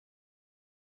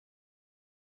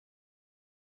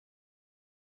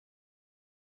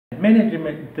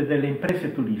Management delle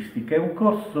imprese turistiche è un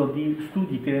corso di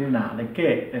studi triennale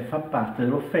che fa parte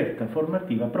dell'offerta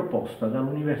formativa proposta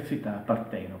dall'Università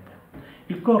Partenope.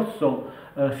 Il corso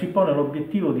si pone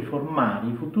l'obiettivo di formare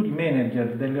i futuri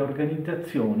manager delle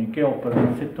organizzazioni che operano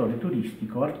nel settore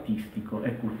turistico, artistico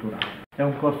e culturale. È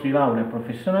un corso di laurea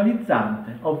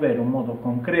professionalizzante, ovvero un modo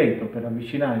concreto per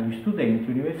avvicinare gli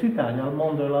studenti universitari al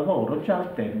mondo del lavoro già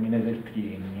al termine del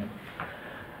triennio.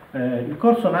 Il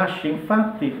corso nasce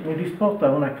infatti in risposta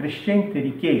a una crescente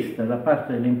richiesta da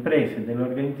parte delle imprese e delle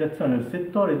organizzazioni del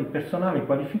settore di personale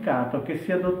qualificato che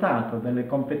sia dotato delle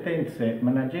competenze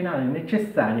manageriali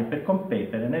necessarie per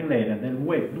competere nell'era del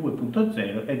Web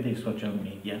 2.0 e dei social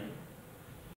media.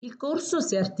 Il corso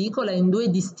si articola in due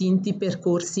distinti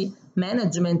percorsi: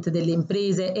 management delle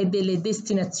imprese e delle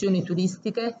destinazioni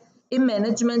turistiche e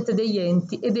management degli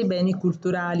enti e dei beni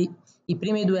culturali. I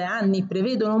primi 2 anni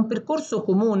prevedono un percorso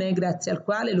comune grazie al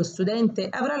quale lo studente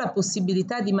avrà la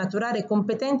possibilità di maturare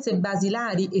competenze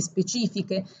basilari e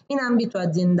specifiche in ambito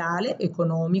aziendale,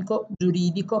 economico,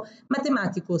 giuridico,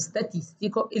 matematico,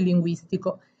 statistico e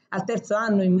linguistico. Al terzo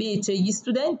anno invece gli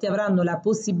studenti avranno la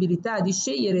possibilità di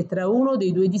scegliere tra uno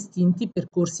dei due distinti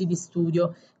percorsi di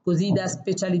studio, così da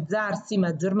specializzarsi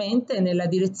maggiormente nella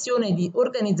direzione di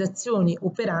organizzazioni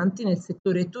operanti nel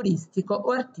settore turistico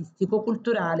o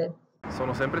artistico-culturale.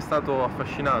 Sono sempre stato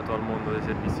affascinato al mondo dei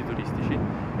servizi turistici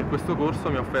e questo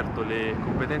corso mi ha offerto le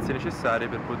competenze necessarie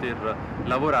per poter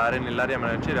lavorare nell'area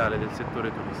manageriale del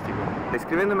settore turistico.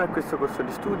 Iscrivendomi a questo corso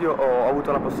di studio ho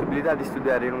avuto la possibilità di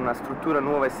studiare in una struttura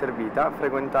nuova e servita,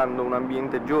 frequentando un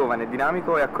ambiente giovane,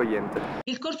 dinamico e accogliente.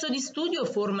 Il corso di studio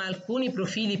forma alcuni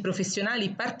profili professionali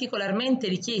particolarmente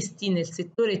richiesti nel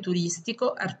settore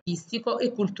turistico, artistico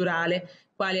e culturale,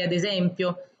 quali ad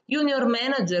esempio Junior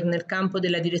Manager nel campo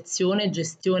della direzione,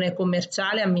 gestione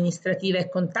commerciale, amministrativa e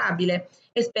contabile,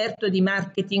 esperto di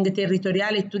marketing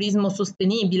territoriale e turismo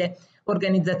sostenibile,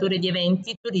 organizzatore di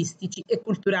eventi turistici e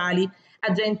culturali,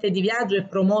 agente di viaggio e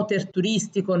promoter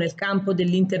turistico nel campo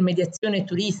dell'intermediazione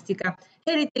turistica,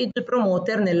 heritage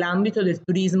promoter nell'ambito del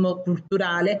turismo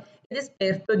culturale ed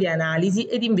esperto di analisi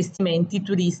ed investimenti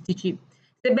turistici.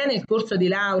 Sebbene il corso di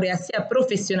laurea sia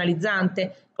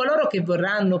professionalizzante, coloro che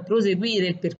vorranno proseguire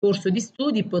il percorso di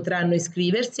studi potranno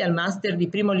iscriversi al master di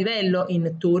primo livello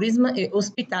in Tourism e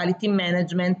Hospitality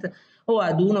Management o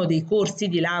ad uno dei corsi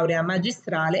di laurea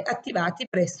magistrale attivati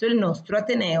presso il nostro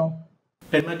Ateneo.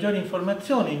 Per maggiori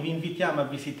informazioni vi invitiamo a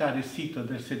visitare il sito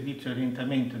del Servizio di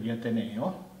Orientamento di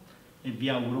Ateneo e vi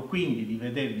auguro quindi di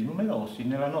vedervi numerosi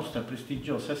nella nostra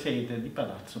prestigiosa sede di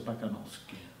Palazzo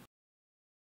Pacanoschi.